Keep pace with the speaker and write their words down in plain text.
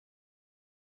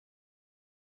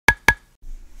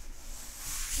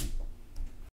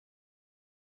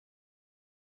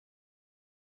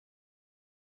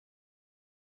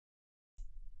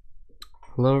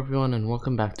Hello everyone and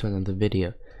welcome back to another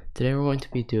video. Today we're going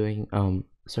to be doing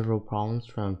several problems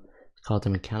from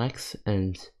Kalda Mechanics,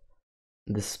 and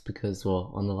this is because,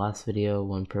 well, on the last video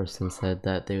one person said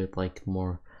that they would like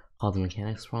more Kalda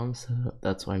Mechanics problems, so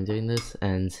that's why I'm doing this.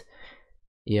 And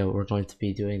yeah, we're going to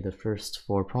be doing the first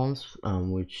 4 problems,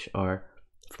 which are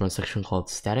from a section called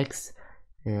statics,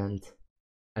 and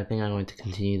I think I'm going to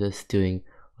continue this, doing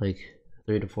like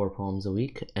 3 to 4 problems a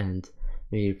week, and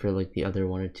maybe for like the other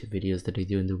 1 or 2 videos that I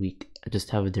do in the week, I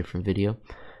just have a different video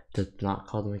that's not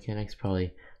called mechanics,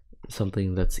 probably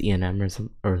something that's E&M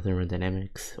or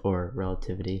thermodynamics or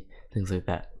relativity, things like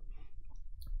that.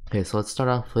 Okay, so let's start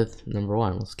off with number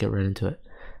 1. Let's get right into it.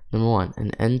 Number 1,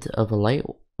 an end of a light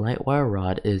wire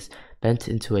rod is bent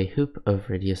into a hoop of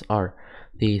radius r.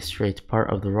 The straight part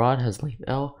of the rod has length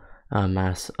L.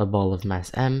 A ball of mass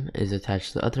m is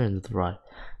attached to the other end of the rod.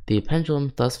 The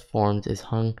pendulum thus formed is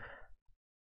hung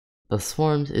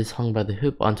by the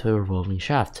hoop onto a revolving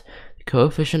shaft. The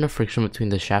coefficient of friction between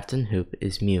the shaft and hoop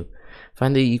is mu.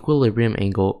 Find the equilibrium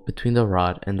angle between the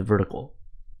rod and the vertical.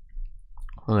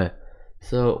 Okay,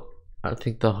 so I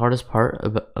think the hardest part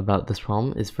about this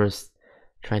problem is first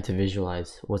trying to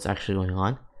visualize what's actually going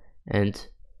on. And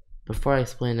before I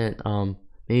explain it,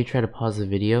 maybe try to pause the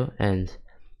video and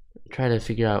try to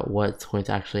figure out what's going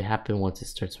to actually happen once it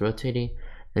starts rotating,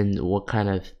 and what kind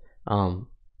of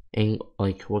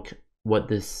what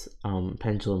this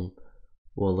pendulum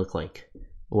will look like,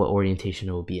 what orientation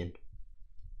it will be in.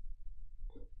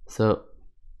 So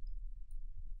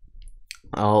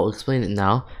I'll explain it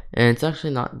now, and it's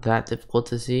actually not that difficult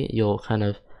to see. You'll kind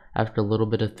of, after a little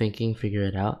bit of thinking, figure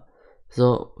it out.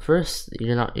 So first,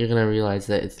 you're gonna realize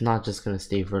that it's not just gonna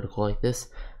stay vertical like this,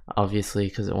 obviously,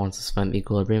 because it wants to find the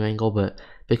equilibrium angle, but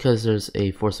because there's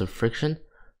a force of friction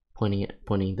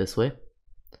pointing this way,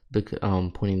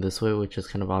 which is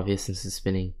kind of obvious since it's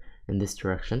spinning in this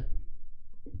direction,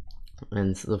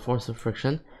 and so the force of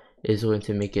friction is going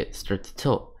to make it start to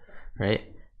tilt, right?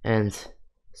 And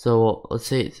so let's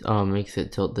say it makes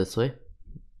it tilt this way,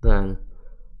 then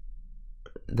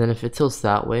if it tilts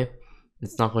that way,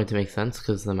 it's not going to make sense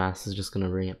because the mass is just going to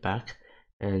bring it back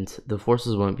and the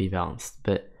forces won't be balanced.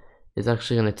 But it's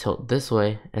actually going to tilt this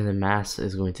way and the mass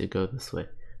is going to go this way.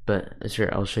 But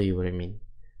sure, I'll show you what I mean.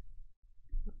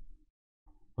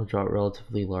 I'll draw it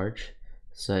relatively large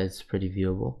so it's pretty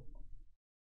viewable.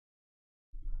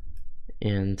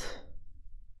 And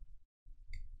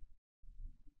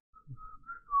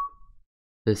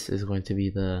this is going to be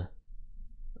the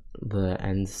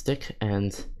end stick,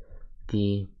 and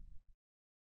the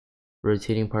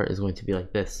rotating part is going to be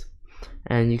like this.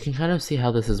 And you can kind of see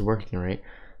how this is working, right?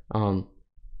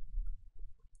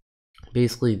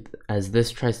 Basically, as this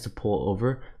tries to pull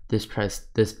over, this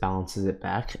balances it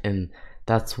back, and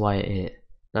that's why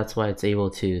it's able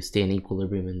to stay in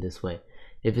equilibrium in this way.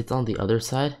 If it's on the other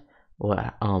side,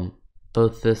 well,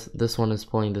 both this one is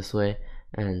pulling this way,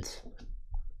 and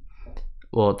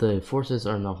well, the forces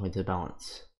are not going to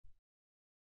balance.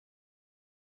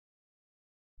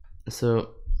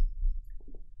 So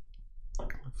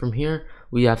from here,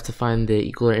 we have to find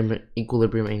the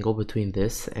equilibrium angle between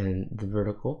this and the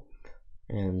vertical,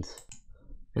 and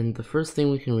the first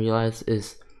thing we can realize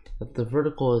is that the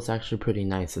vertical is actually pretty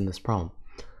nice in this problem.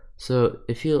 So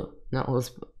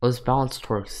let's balance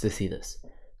torques to see this.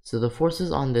 So the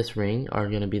forces on this ring are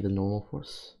going to be the normal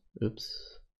force.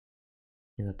 Oops,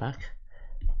 in the back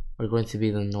are going to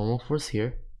be the normal force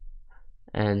here,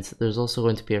 and there's also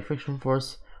going to be a friction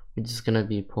force, which is going to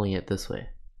be pulling it this way.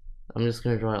 I'm just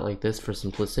going to draw it like this for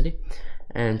simplicity,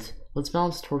 and let's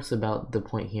balance torques about the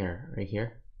point here, right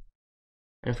here.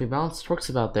 And if we balance torques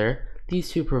about there,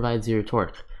 these two provide 0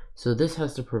 torque, so this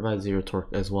has to provide 0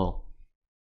 torque as well.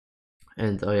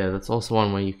 And oh yeah, that's also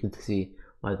one way you can see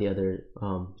why the other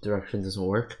direction doesn't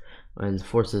work, and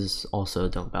forces also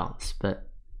don't balance. But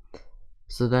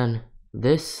so then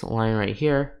this line right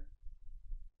here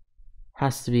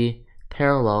has to be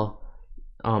parallel,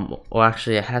 well,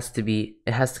 actually it has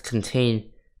to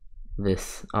contain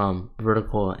this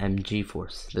vertical mg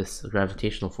force, this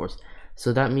gravitational force.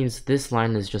 So that means this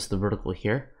line is just the vertical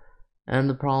here, and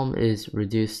the problem is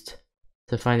reduced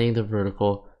to finding the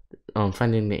vertical,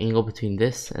 finding the angle between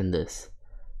this and this.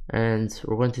 And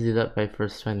we're going to do that by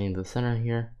first finding the center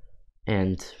here,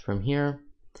 and from here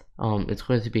it's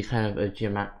going to be kind of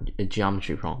a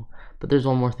geometry problem. But there's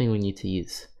one more thing we need to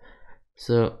use.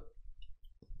 So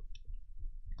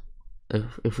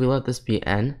if we let this be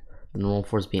n, the normal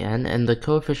force be n, and the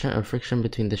coefficient of friction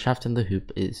between the shaft and the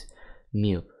hoop is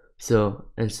mu. So,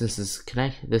 and since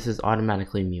this is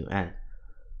automatically mu n.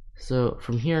 So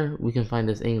from here we can find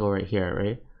this angle right here,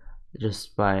 right?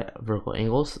 Just by vertical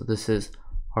angles. This is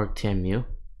arctan mu.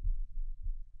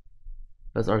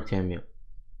 That's arctan mu.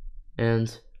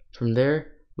 And from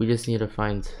there, we just need to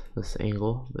find this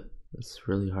angle, but it's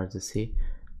really hard to see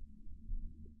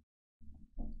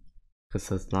because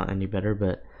that's not any better,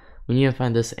 but we need to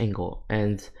find this angle.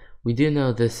 And we do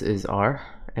know this is r,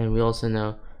 and we also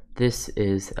know this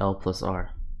is L plus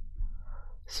r.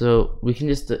 So we can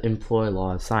just employ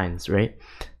law of sines, right?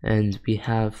 And we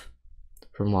have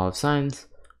from law of sines,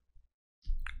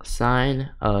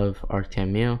 sine of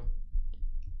arctan mu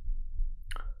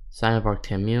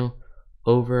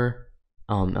over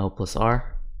L plus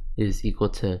r is equal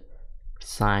to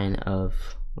sine of,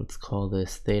 let's call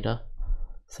this theta,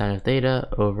 sine of theta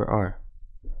over r.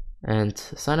 And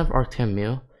sine of arctan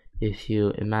mu, if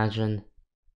you imagine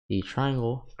the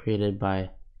triangle created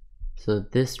by, so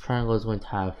this triangle is going to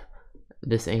have,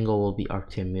 this angle will be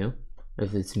arctan mu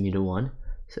if it's mu to 1.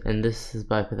 So, and this is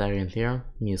by Pythagorean theorem,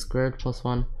 mu squared plus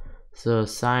 1. So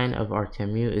sine of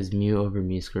arctan mu is mu over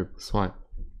mu squared plus 1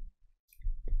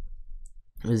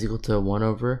 is equal to 1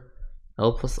 over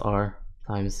L plus r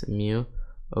times mu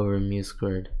over mu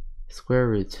squared square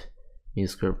root mu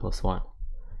squared plus 1.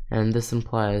 And this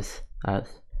implies that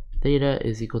theta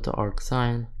is equal to arc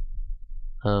sine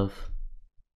of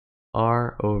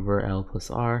r over L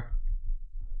plus r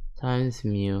times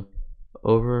mu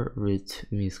over root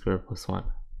mu squared plus 1.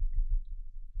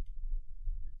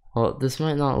 Well, this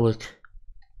might not look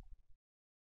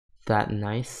that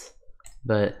nice,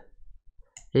 but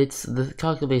the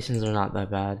calculations are not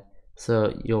that bad,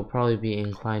 so you'll probably be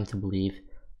inclined to believe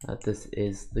that this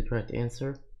is the correct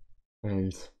answer.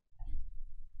 And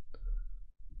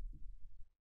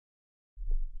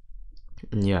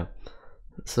yeah,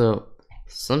 so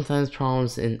sometimes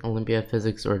problems in Olympiad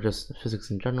physics or just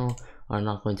physics in general are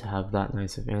not going to have that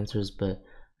nice of answers, but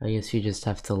I guess you just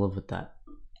have to live with that.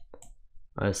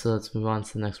 Alright, so let's move on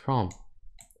to the next problem.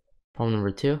 Problem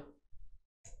number 2.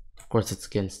 Of course, it's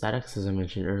again statics. As I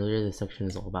mentioned earlier, this section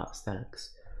is all about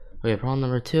statics. Okay, problem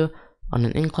number 2. On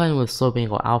an incline with slope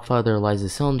angle alpha, there lies a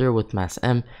cylinder with mass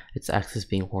m, its axis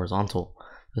being horizontal.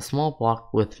 The small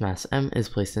block with mass m is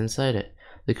placed inside it.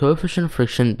 The coefficient of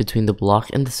friction between the block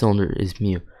and the cylinder is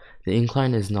mu. The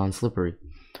incline is non-slippery.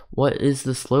 What is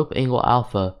the slope angle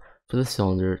alpha for the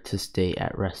cylinder to stay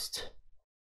at rest?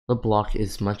 The block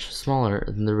is much smaller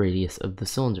than the radius of the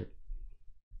cylinder.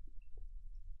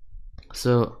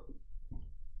 So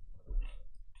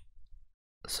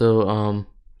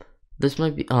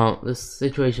this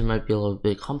situation might be a little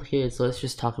bit complicated, so let's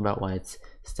just talk about why it's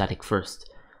static first.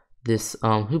 This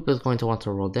hoop is going to want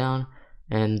to roll down,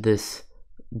 and this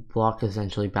block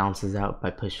essentially bounces out by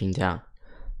pushing down,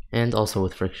 and also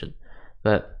with friction.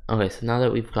 But okay, so now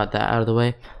that we've got that out of the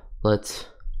way, let's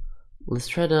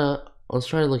try to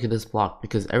look at this block,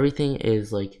 because everything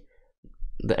is like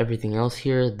everything else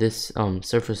here. This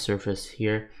surface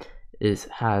here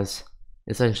has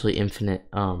essentially infinite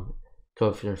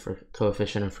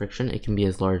coefficient of friction. It can be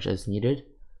as large as needed,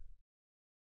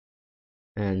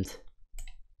 and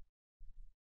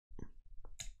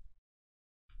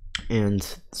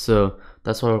so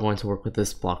that's why we're going to work with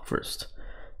this block first.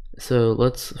 So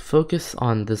let's focus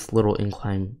on this little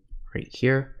incline right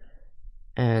here,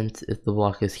 and if the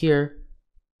block is here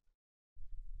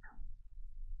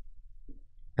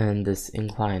and this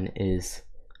incline is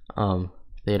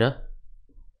theta,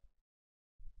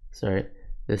 sorry,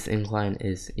 this incline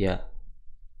is, yeah,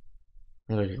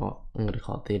 I'm gonna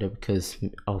call it theta because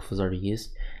alpha is already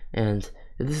used. And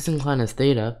if this incline is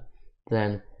theta,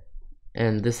 then,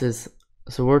 and this is,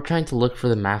 so we're trying to look for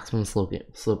the maximum slope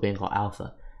angle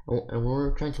alpha. And when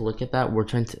we're trying to look at that,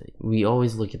 we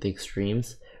always look at the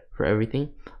extremes for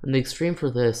everything. And the extreme for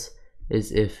this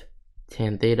is if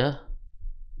tan theta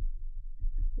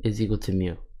is equal to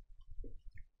mu.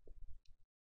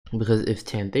 Because if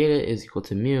tan theta is equal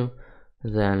to mu,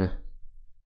 then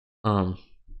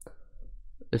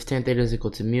if tan theta is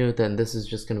equal to mu, then this is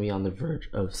just going to be on the verge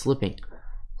of slipping.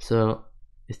 So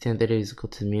if tan theta is equal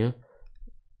to mu,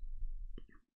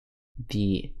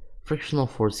 the frictional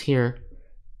force here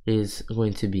is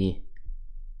going to be,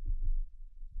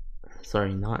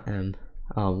 sorry, not m,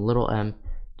 little m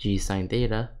g sine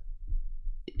theta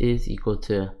is equal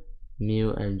to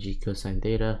mu mg cosine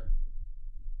theta,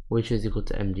 which is equal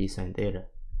to mg sine theta,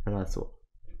 and that's what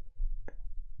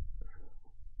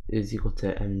is equal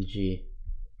to mg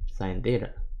sine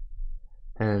theta,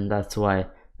 and that's why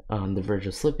on the verge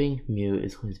of slipping, mu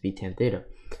is going to be tan theta.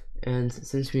 And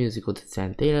since mu is equal to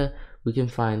tan theta, we can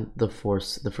find the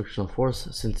force, the frictional force,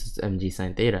 since it's mg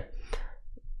sine theta.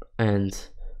 And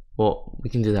well, we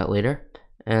can do that later.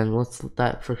 And let's let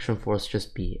that friction force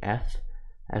just be F,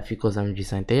 F equals mg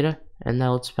sine theta. And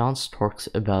now let's balance torques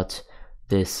about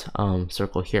this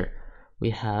circle here.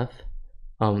 We have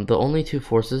the only two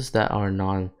forces that are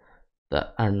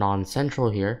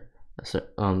non-central here, so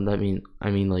I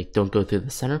mean like don't go through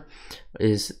the center,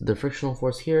 is the frictional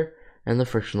force here and the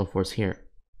frictional force here.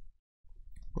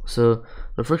 So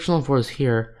the frictional force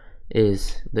here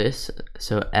is this,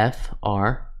 so Fr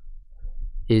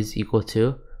is equal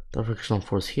to the frictional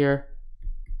force here.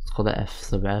 Let's call that F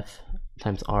sub F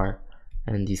times R,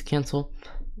 and these cancel,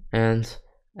 and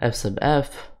F sub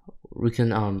F, we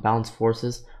can balance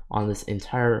forces on this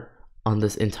entire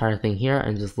thing here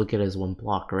and just look at it as one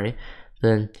block, right?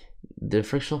 Then the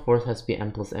frictional force has to be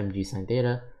m plus mg sine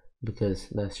theta, because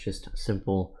that's just a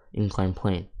simple inclined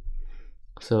plane.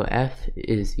 So F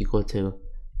is equal to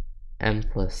m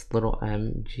plus little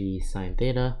m g sine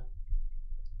theta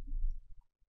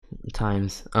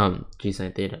times g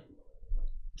sine theta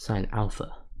sine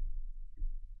alpha.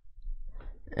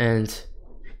 And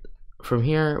from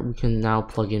here we can now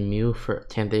plug in mu for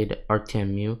tan theta,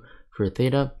 arctan mu for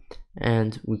theta,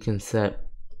 and we can set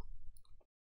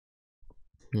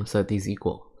these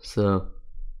equal. So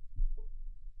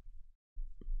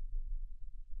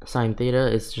sine theta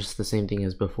is just the same thing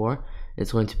as before.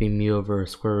 It's going to be mu over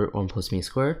square root 1 plus mu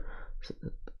squared,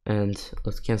 and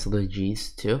let's cancel the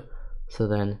g's too. So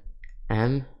then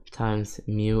m times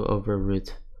mu over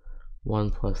root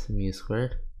 1 plus mu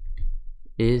squared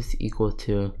is equal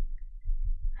to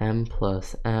m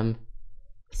plus m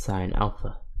sine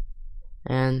alpha.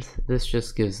 And this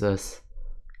just gives us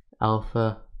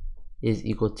alpha is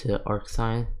equal to arc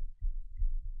sine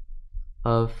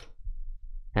of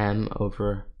m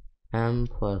over m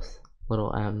plus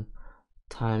little m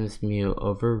times mu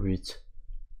over root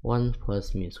 1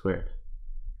 plus mu squared.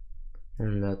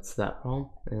 And that's that problem.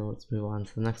 And let's move on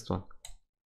to the next one.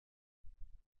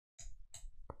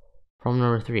 Problem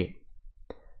number 3.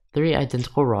 3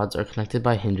 identical rods are connected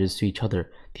by hinges to each other.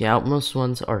 The outmost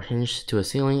ones are hinged to a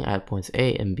ceiling at points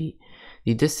A and B.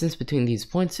 The distance between these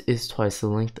points is twice the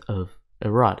length of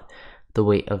a rod. The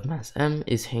weight of mass M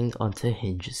is hanged onto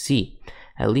hinge C.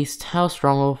 At least how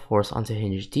strong of a force onto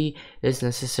hinge D is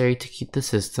necessary to keep the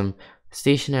system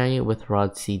stationary with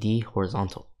rod CD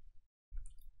horizontal.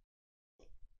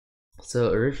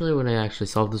 So originally when I actually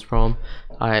solved this problem,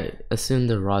 I assumed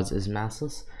the rods is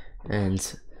massless,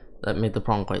 and that made the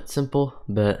problem quite simple,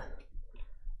 but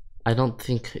I don't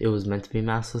think it was meant to be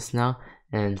massless now,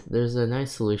 and there's a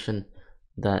nice solution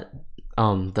that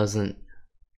doesn't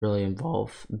really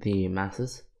involve the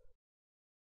masses.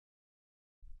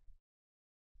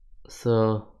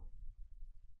 So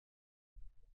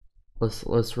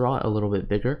let's draw it a little bit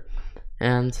bigger.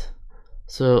 And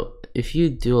so if you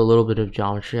do a little bit of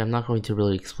geometry, I'm not going to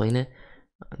really explain it.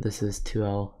 This is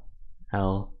 2L,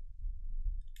 L,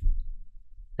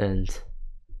 and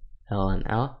L and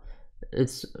L.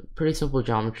 It's pretty simple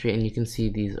geometry, and you can see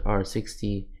these are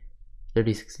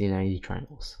 30, 60, 90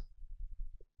 triangles.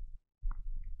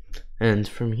 And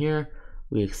from here,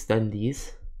 we extend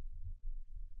these,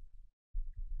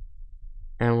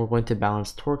 and we're going to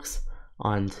balance torques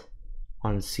on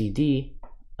CD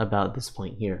about this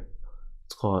point here.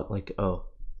 Let's call it like O.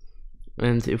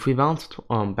 And if we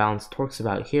balance torques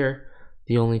about here,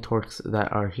 the only torques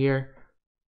that are here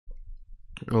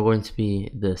are going to be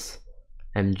this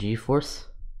mg force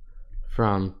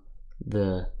from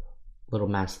the little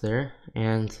mass there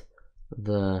and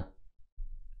the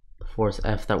force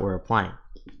F that we're applying.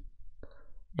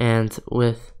 And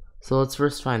so let's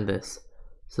first find this.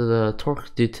 So the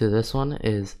torque due to this one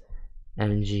is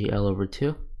mg L over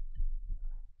 2.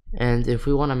 And if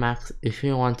we want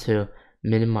to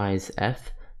minimize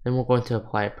F, then we're going to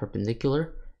apply it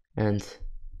perpendicular, and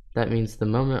that means the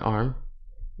moment arm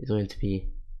is going to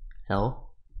be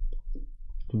L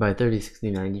by 30,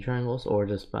 60, 90 triangles, or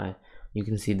just by, you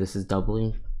can see this is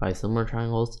doubling by similar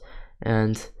triangles,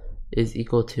 and is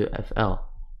equal to FL.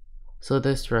 So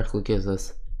this directly gives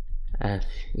us F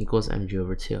equals mg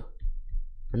over 2.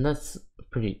 And that's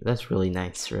really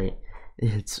nice, right?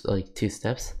 It's like 2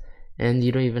 steps, and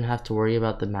you don't even have to worry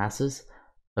about the mass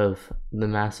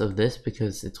of this,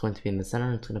 because it's going to be in the center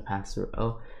and it's going to pass through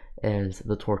O, and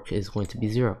the torque is going to be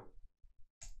 0.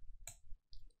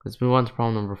 Let's move on to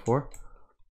problem number 4.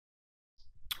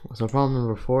 So problem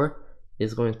number 4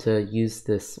 is going to use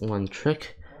this one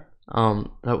trick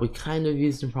that we kind of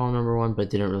used in problem number 1 but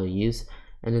didn't really use,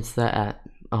 and it's that at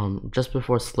just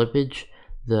before slippage,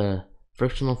 the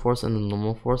frictional force and the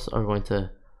normal force are going to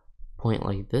point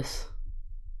like this.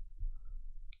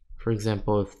 For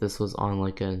example, if this was on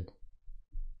like an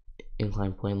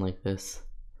inclined plane like this,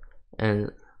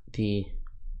 and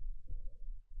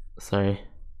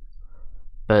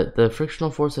But the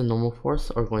frictional force and normal force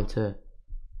are going to,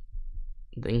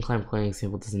 the inclined plane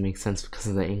example doesn't make sense because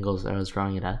of the angles I was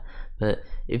drawing it at, but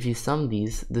if you sum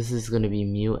these, this is going to be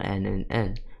mu n and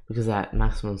n, because at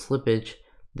maximum slippage,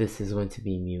 this is going to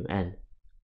be mu n.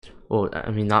 Well,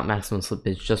 I mean not maximum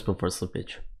slippage, just before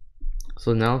slippage.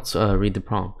 So now let's read the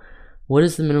problem. What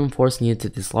is the minimum force needed to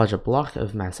dislodge a block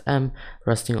of mass m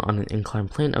resting on an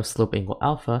inclined plane of slope angle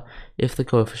alpha if the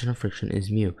coefficient of friction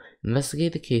is mu?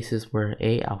 Investigate the cases where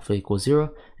a alpha equals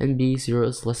 0 and b 0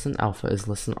 is less than alpha is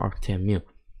less than arctan mu.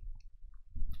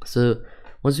 So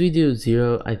once we do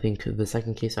 0, I think the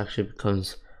second case actually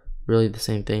becomes really the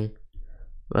same thing,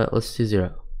 but let's do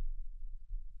 0.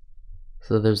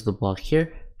 So there's the block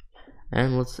here,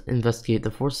 and let's investigate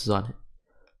the forces on it.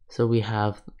 So we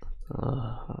have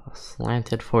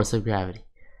slanted force of gravity.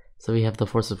 So we have the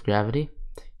force of gravity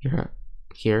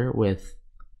here with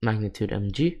magnitude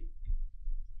mg,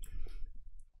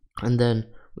 and then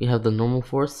we have the normal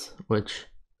force, which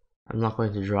I'm not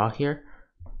going to draw here.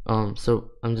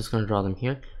 So I'm just going to draw them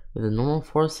here with the normal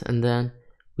force, and then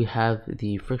we have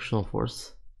the frictional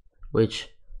force, which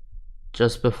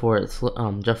just before it's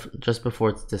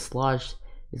dislodged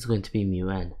is going to be mu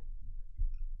n.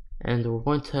 And we're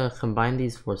going to combine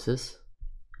these forces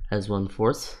as one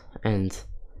force, and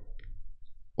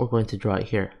we're going to draw it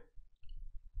here.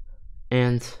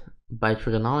 And by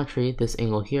trigonometry, this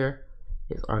angle here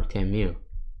is arctan mu.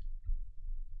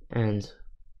 And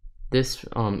this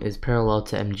is parallel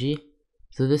to mg,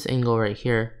 so this angle right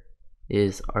here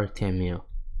is arctan mu.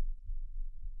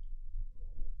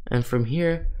 And from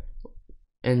here,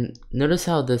 and notice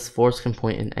how this force can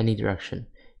point in any direction.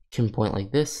 It can point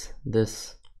like this,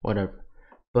 whatever.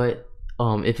 But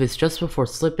if it's just before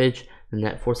slippage, then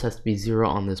that force has to be 0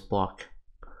 on this block.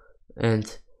 And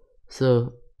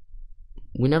so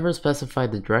we never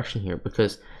specified the direction here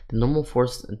because the normal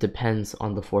force depends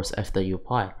on the force F that you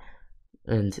apply.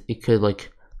 And it could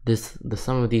the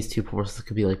sum of these two forces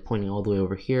could be like pointing all the way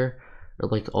over here or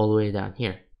like all the way down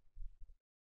here.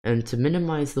 And to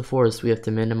minimize the force, we have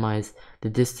to minimize the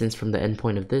distance from the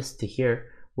endpoint of this to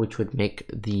here, which would make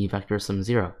the vector sum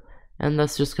 0. And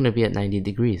that's just going to be at 90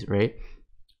 degrees, right?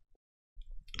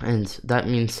 And that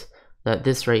means that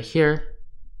this right here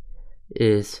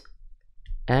is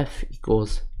F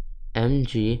equals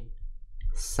mg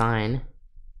sine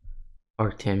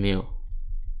arctan mu.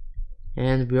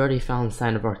 And we already found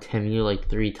sine of arctan mu like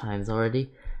 3 times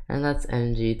already, and that's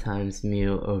mg times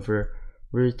mu over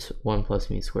root 1 plus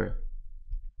mu squared.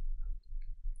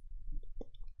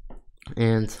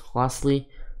 And lastly,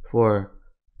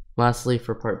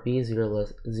 for part B, 0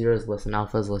 is less than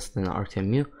alpha is less than arctan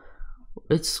mu.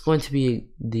 It's going to be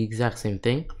the exact same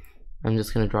thing. I'm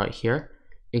just going to draw it here,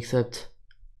 except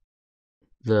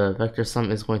the vector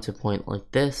sum is going to point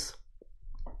like this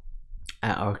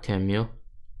at arctan mu.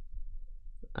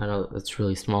 I know it's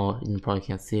really small, you probably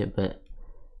can't see it, but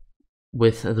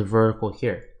with the vertical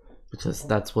here, because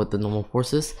that's what the normal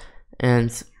force is.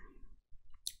 And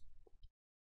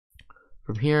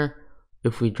from here,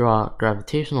 if we draw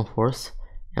gravitational force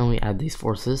and we add these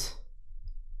forces,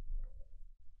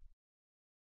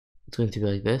 it's going to be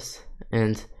like this.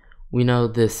 And we know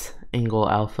this angle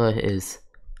alpha is,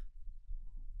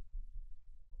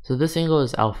 so this angle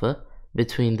is alpha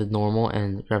between the normal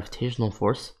and gravitational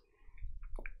force.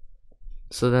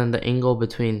 So then the angle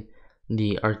between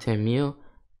the arctan mu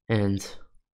and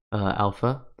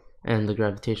alpha and the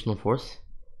gravitational force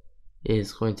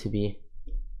is going to be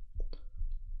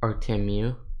arctan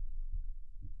mu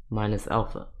minus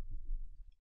alpha.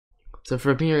 So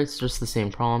from here it's just the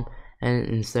same problem, and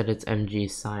instead it's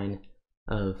mg sine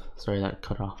of, sorry that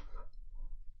cut off,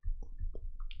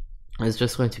 it's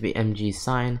just going to be mg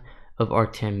sine of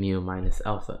arctan mu minus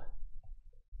alpha.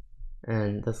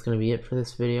 And that's going to be it for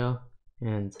this video,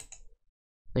 and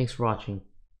thanks for watching.